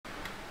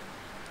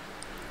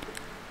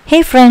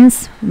Hey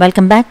friends,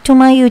 welcome back to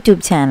my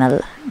YouTube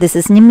channel. This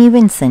is Nimmi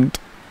Vincent.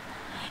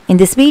 In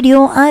this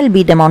video, I'll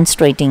be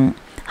demonstrating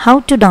how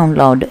to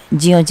download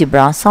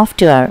Geogebra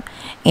software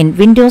in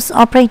Windows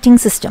operating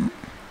system.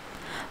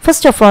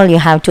 First of all, you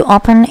have to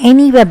open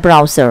any web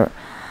browser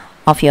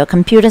of your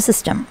computer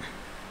system.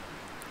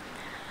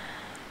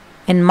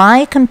 In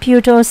my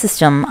computer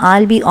system,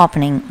 I'll be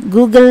opening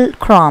Google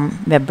Chrome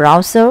web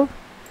browser,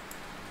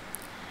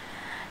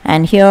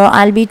 and here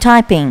I'll be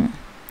typing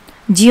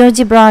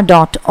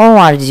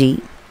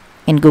geogebra.org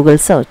in Google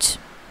search.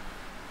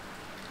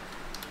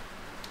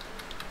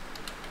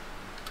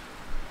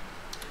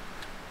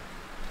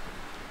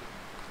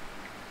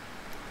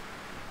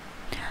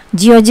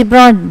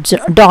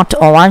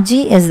 Geogebra.org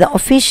is the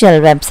official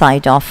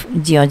website of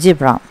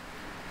Geogebra.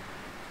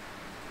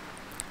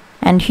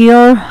 And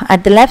here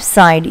at the left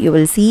side you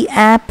will see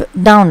app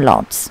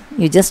downloads.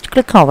 You just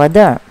click over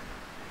there.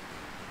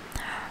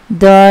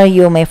 There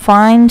you may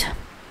find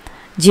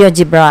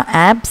Geogebra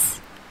apps.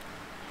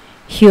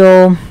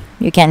 Here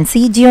you can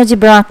see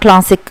Geogebra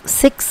Classic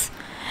 6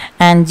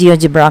 and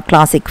Geogebra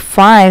Classic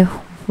 5,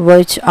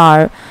 which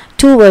are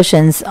two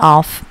versions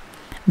of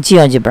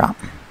Geogebra.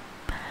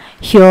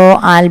 Here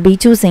I'll be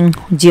choosing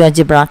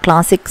Geogebra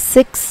Classic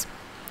 6,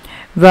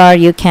 where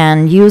you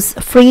can use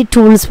free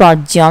tools for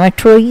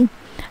geometry,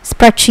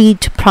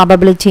 spreadsheet,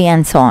 probability,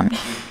 and so on.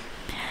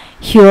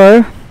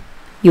 Here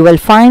you will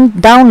find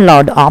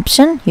download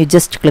option. You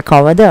just click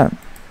over there.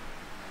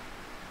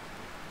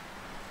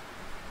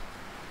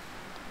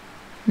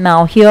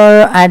 Now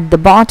here at the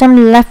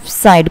bottom left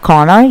side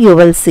corner you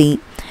will see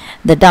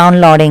the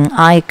downloading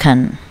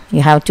icon.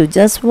 You have to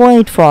just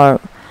wait for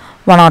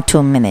 1 or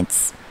 2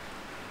 minutes.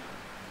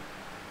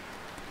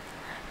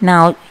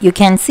 Now you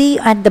can see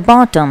at the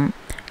bottom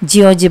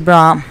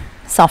Geogebra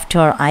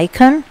software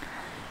icon,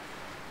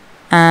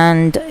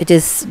 and it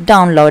is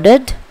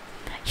downloaded.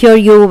 Here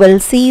you will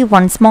see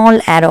one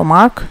small arrow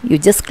mark. You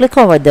just click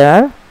over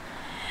there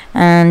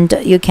and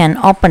you can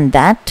open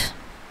that.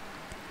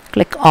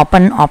 Click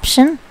open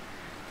option.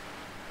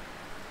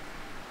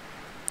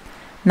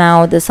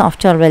 Now the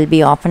software will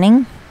be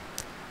opening.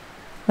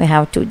 We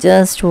have to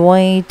just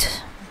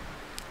wait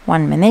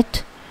 1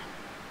 minute.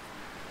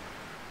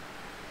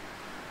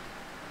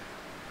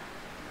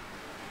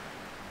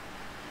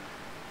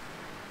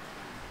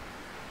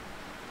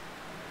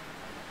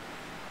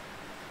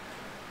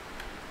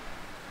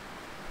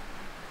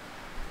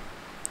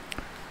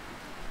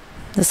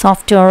 The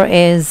software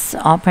is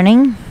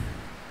opening.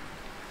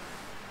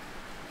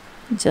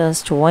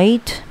 Just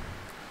wait.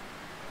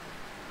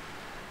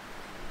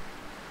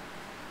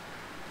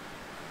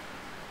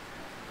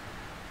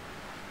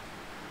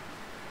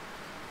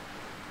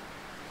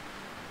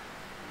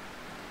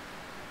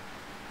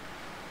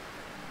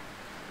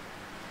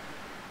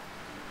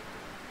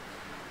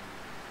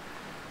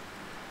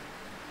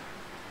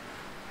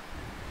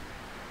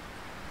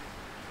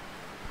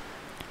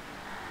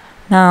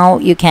 Now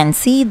you can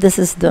see this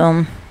is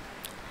the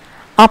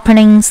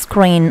opening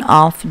screen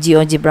of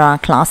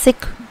Geogebra Classic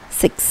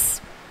 6.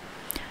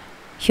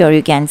 Here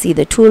you can see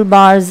the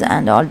toolbars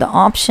and all the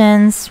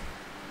options,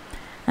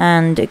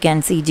 and you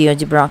can see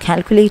Geogebra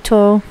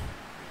calculator.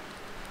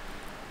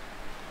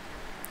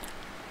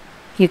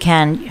 You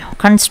can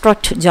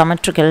construct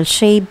geometrical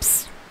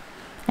shapes,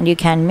 and you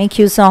can make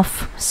use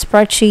of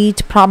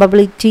spreadsheet,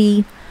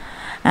 probability,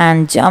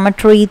 and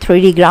geometry,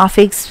 3D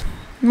graphics.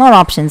 More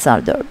options are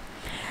there.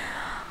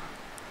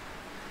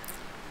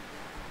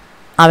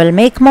 I will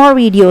make more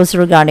videos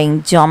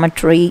regarding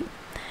geometry,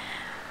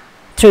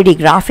 3D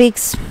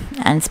graphics,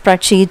 and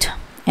spreadsheet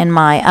in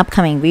my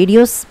upcoming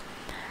videos.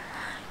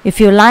 If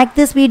you like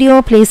this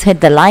video, please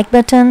hit the like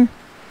button,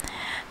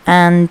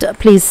 and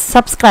please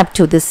subscribe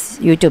to this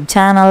YouTube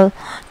channel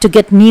to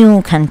get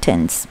new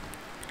contents.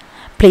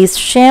 Please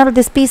share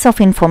this piece of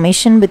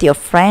information with your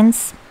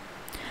friends.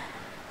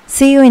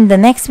 See you in the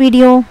next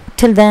video.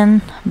 Till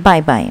then, bye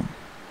bye.